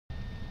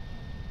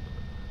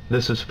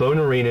This is Phone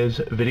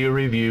Arena's video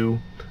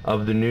review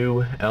of the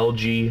new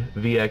LG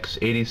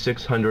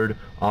VX8600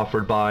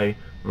 offered by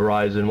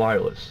Verizon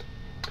Wireless.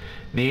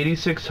 The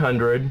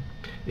 8600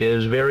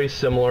 is very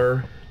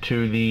similar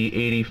to the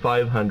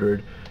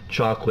 8500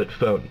 chocolate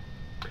phone.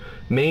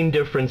 Main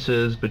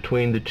differences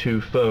between the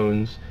two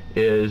phones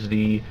is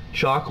the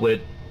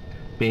chocolate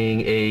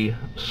being a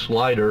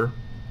slider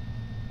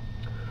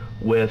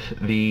with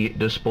the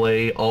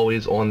display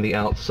always on the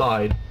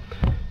outside.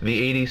 The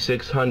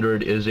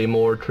 8600 is a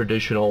more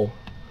traditional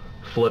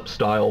flip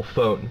style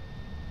phone.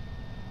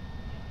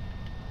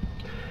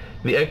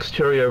 The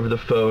exterior of the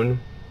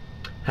phone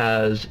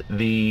has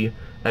the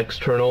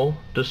external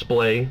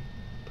display,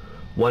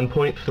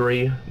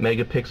 1.3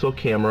 megapixel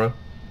camera,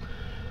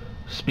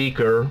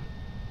 speaker,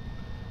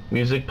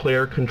 music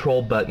player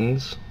control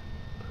buttons,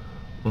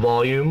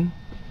 volume,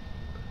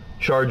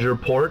 charger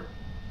port,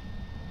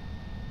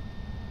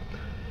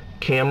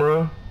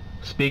 camera,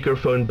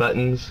 speakerphone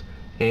buttons,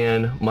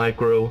 and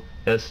micro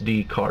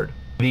SD card.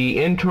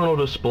 The internal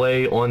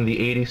display on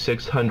the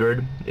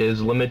 8600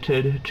 is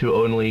limited to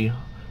only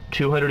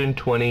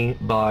 220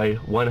 by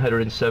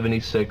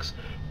 176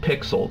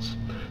 pixels.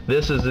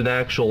 This is an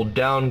actual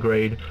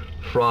downgrade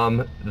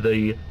from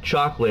the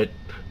chocolate,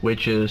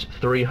 which is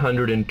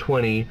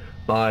 320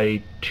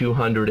 by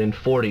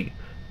 240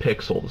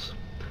 pixels.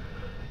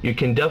 You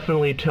can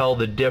definitely tell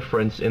the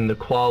difference in the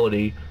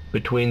quality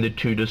between the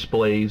two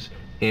displays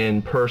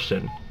in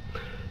person.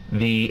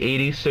 The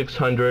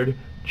 8600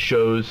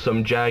 shows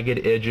some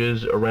jagged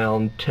edges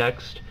around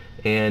text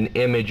and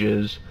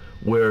images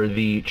where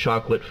the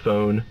chocolate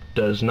phone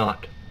does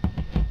not.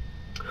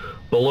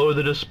 Below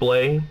the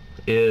display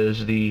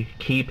is the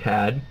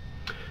keypad.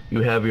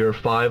 You have your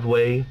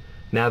 5-way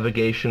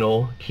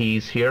navigational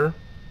keys here.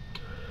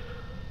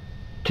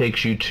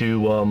 Takes you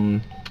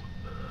to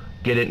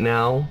Get It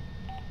Now,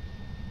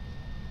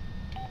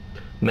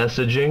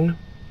 messaging,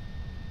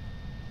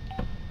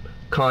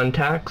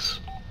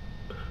 contacts,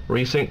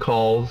 recent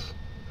calls,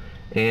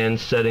 and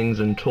settings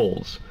and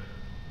tools.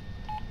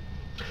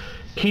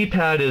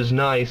 Keypad is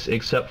nice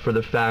except for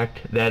the fact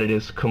that it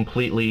is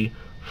completely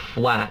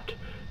flat.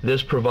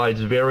 This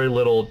provides very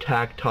little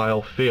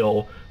tactile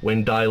feel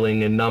when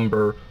dialing a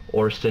number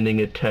or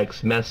sending a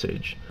text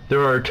message.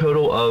 There are a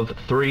total of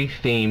 3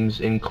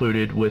 themes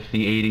included with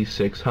the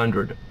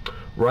 8600.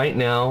 Right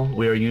now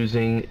we are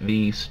using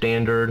the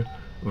standard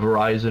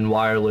Verizon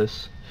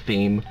Wireless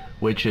theme,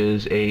 which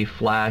is a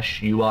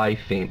Flash UI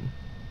theme.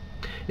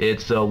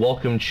 It's a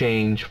welcome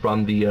change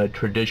from the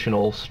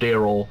traditional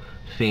sterile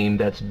theme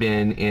that's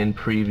been in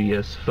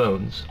previous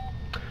phones.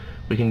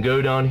 We can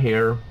go down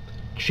here,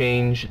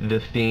 change the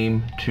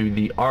theme to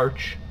the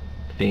Arch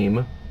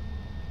theme,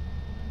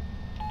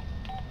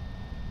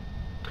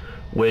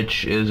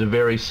 which is a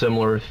very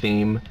similar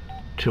theme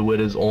to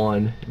what is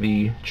on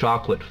the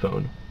chocolate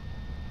phone.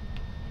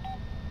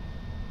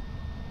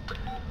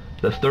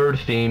 The third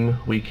theme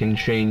we can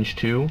change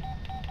to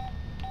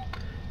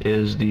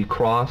is the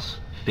Cross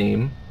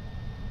theme,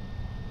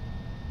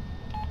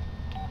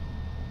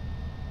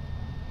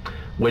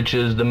 which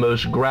is the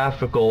most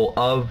graphical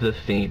of the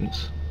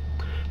themes.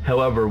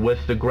 However,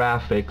 with the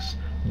graphics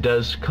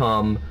does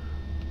come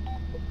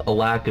a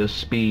lack of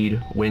speed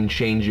when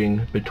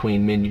changing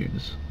between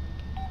menus.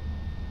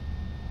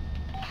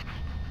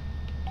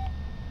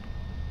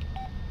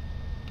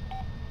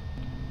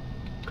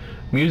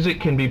 Music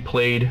can be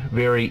played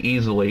very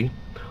easily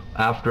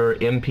after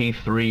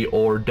MP3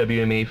 or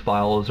WMA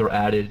files are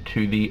added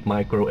to the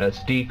micro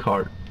SD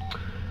card.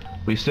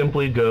 We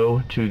simply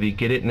go to the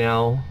Get It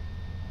Now,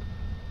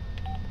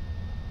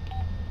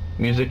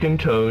 Music and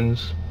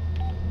Tones,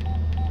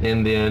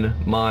 and then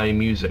My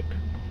Music.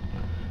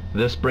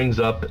 This brings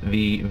up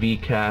the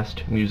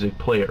VCast music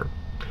player.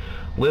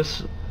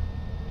 Lists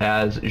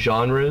as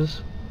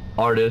genres,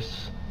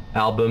 artists,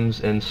 albums,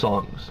 and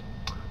songs.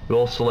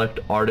 We'll select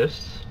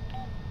artists,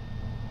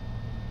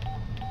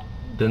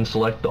 then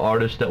select the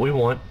artist that we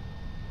want,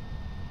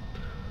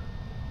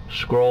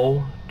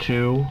 scroll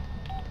to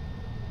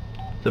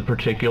the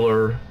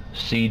particular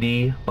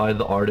CD by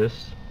the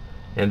artist,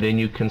 and then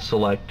you can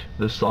select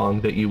the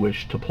song that you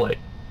wish to play.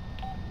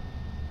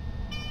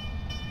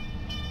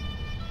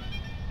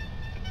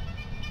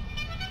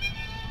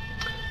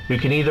 You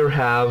can either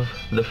have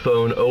the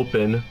phone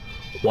open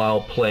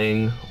while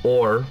playing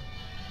or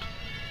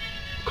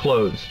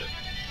closed.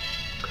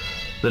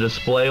 The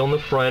display on the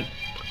front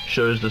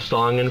shows the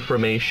song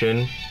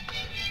information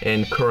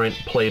and current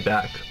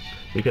playback.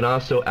 You can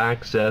also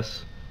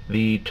access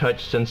the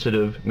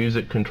touch-sensitive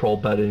music control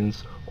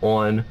buttons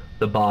on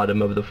the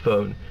bottom of the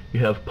phone.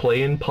 You have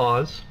play and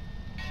pause,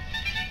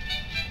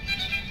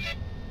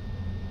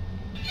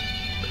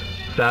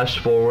 fast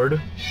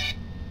forward,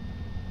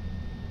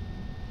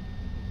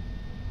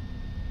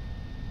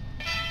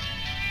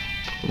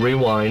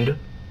 rewind.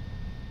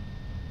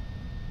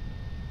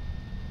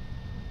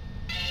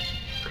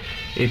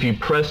 If you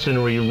press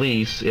and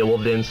release, it will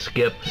then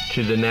skip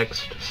to the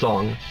next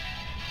song.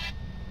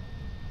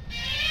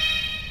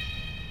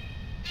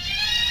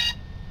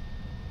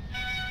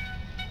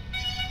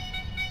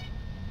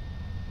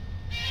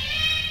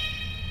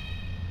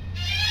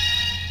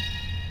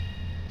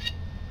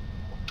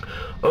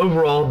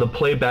 Overall, the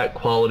playback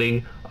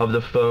quality of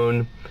the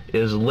phone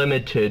is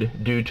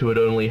limited due to it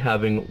only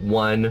having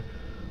one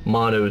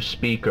mono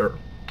speaker.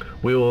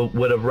 We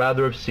would have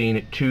rather have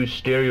seen two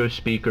stereo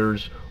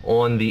speakers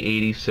on the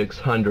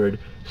 8600,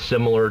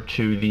 similar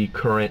to the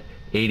current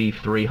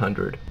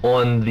 8300.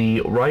 On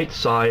the right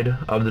side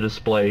of the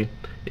display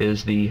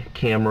is the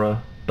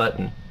camera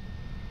button.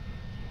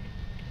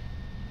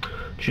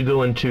 To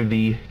go into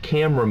the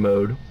camera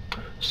mode,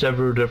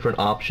 several different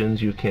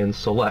options you can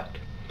select.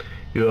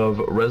 You have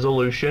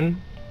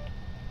resolution,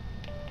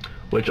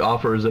 which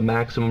offers a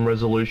maximum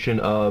resolution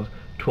of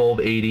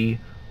 1280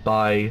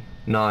 by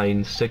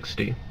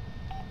 960.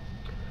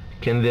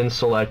 Can then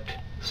select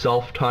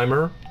self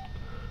timer,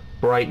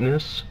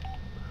 brightness,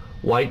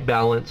 white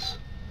balance,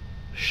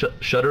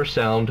 shutter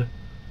sound,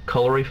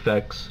 color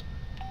effects,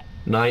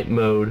 night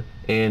mode,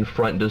 and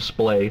front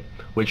display,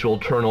 which will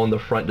turn on the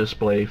front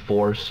display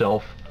for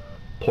self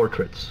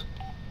portraits.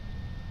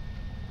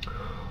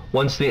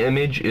 Once the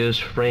image is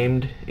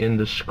framed in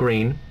the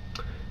screen,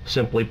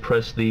 simply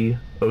press the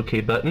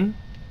OK button.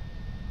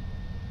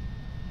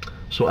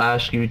 So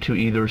ask you to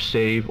either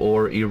save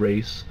or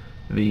erase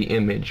the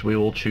image. We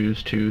will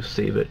choose to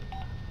save it.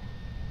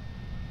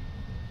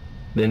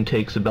 Then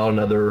takes about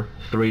another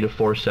 3 to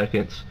 4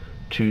 seconds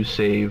to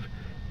save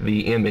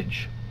the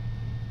image.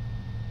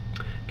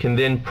 Can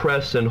then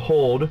press and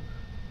hold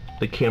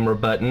the camera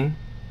button,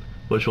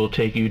 which will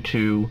take you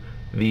to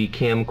the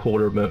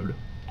camcorder mode.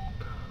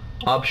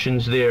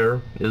 Options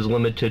there is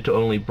limited to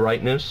only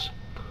brightness,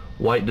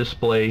 white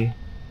display,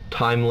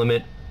 time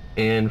limit,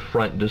 and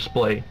front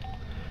display.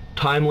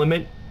 Time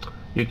limit,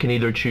 you can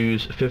either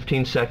choose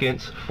 15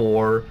 seconds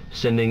for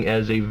sending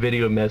as a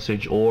video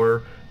message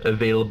or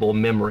available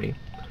memory,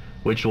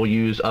 which will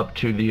use up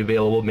to the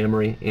available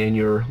memory in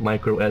your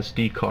micro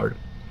SD card.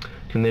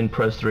 Can then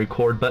press the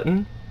record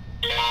button.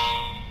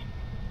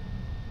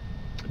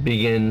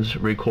 Begins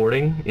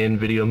recording in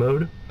video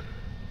mode,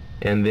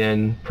 and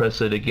then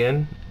press it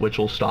again, which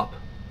will stop.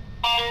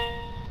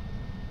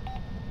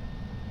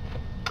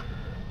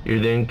 You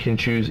then can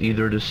choose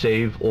either to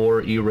save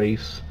or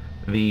erase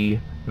the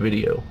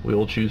video. We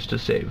will choose to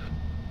save.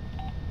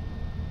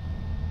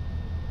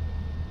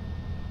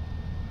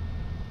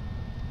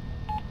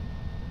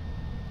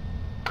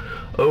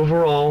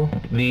 Overall,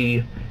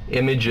 the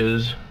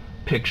images,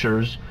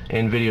 pictures,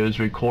 and videos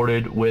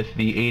recorded with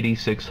the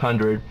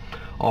 8600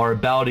 are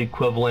about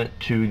equivalent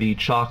to the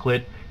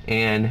Chocolate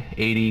and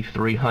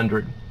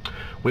 8300.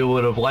 We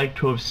would have liked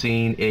to have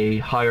seen a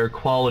higher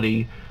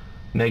quality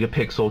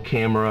megapixel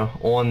camera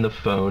on the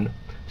phone,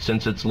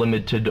 since it's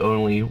limited to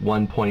only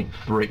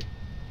 1.3.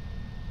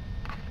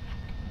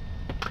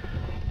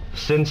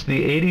 Since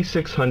the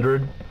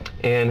 8600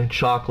 and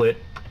Chocolate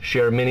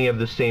share many of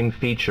the same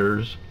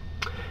features,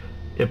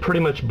 it pretty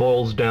much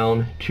boils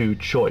down to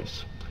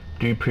choice.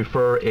 Do you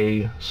prefer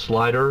a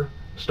slider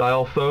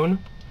style phone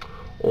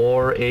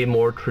or a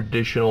more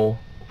traditional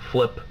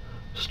flip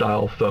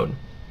style phone?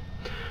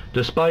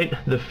 Despite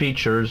the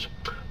features,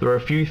 there are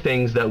a few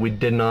things that we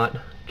did not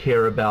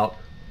care about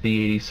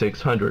the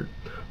 8600.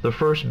 The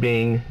first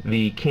being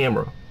the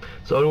camera.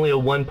 It's only a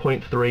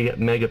 1.3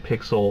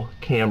 megapixel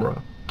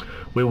camera.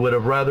 We would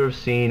have rather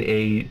seen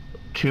a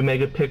 2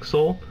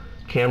 megapixel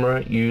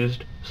camera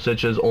used,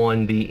 such as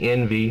on the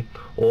Envy,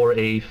 or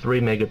a 3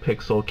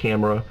 megapixel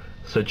camera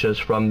such as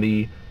from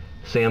the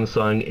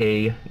Samsung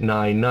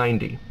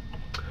A990.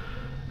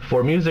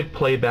 For music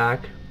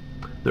playback,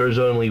 there is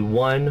only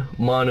one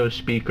mono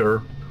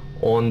speaker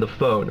on the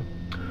phone.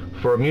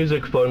 For a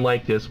music phone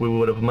like this, we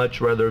would have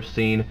much rather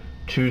seen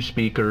two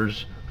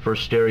speakers for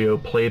stereo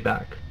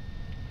playback.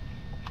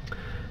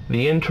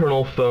 The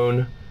internal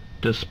phone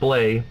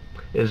display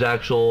is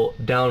actual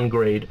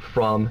downgrade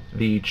from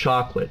the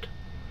Chocolate.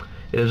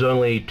 It is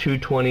only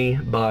 220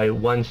 by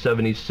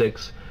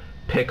 176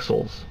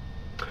 pixels.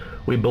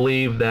 We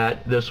believe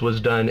that this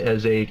was done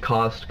as a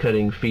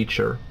cost-cutting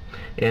feature.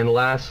 And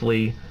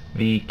lastly,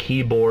 the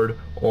keyboard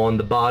on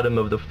the bottom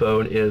of the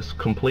phone is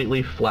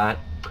completely flat,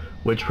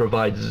 which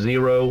provides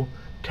zero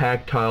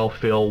tactile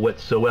feel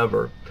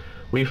whatsoever.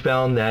 We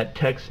found that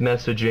text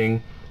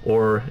messaging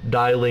or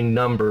dialing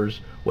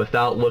numbers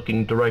without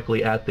looking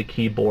directly at the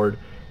keyboard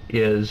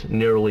is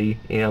nearly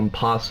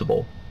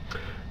impossible.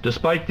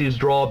 Despite these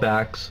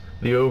drawbacks,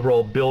 the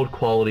overall build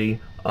quality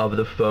of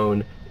the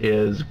phone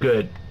is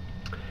good.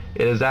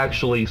 It is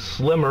actually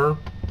slimmer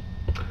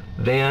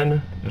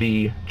than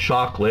the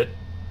Chocolate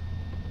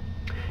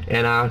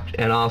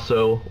and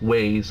also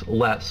weighs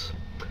less.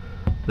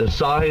 The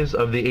size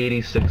of the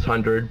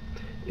 8600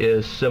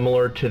 is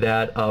similar to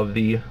that of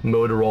the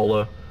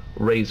Motorola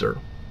Razr.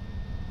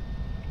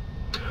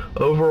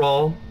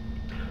 Overall,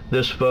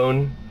 this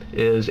phone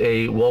is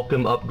a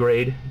welcome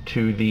upgrade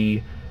to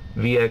the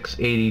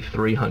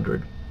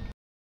VX8300.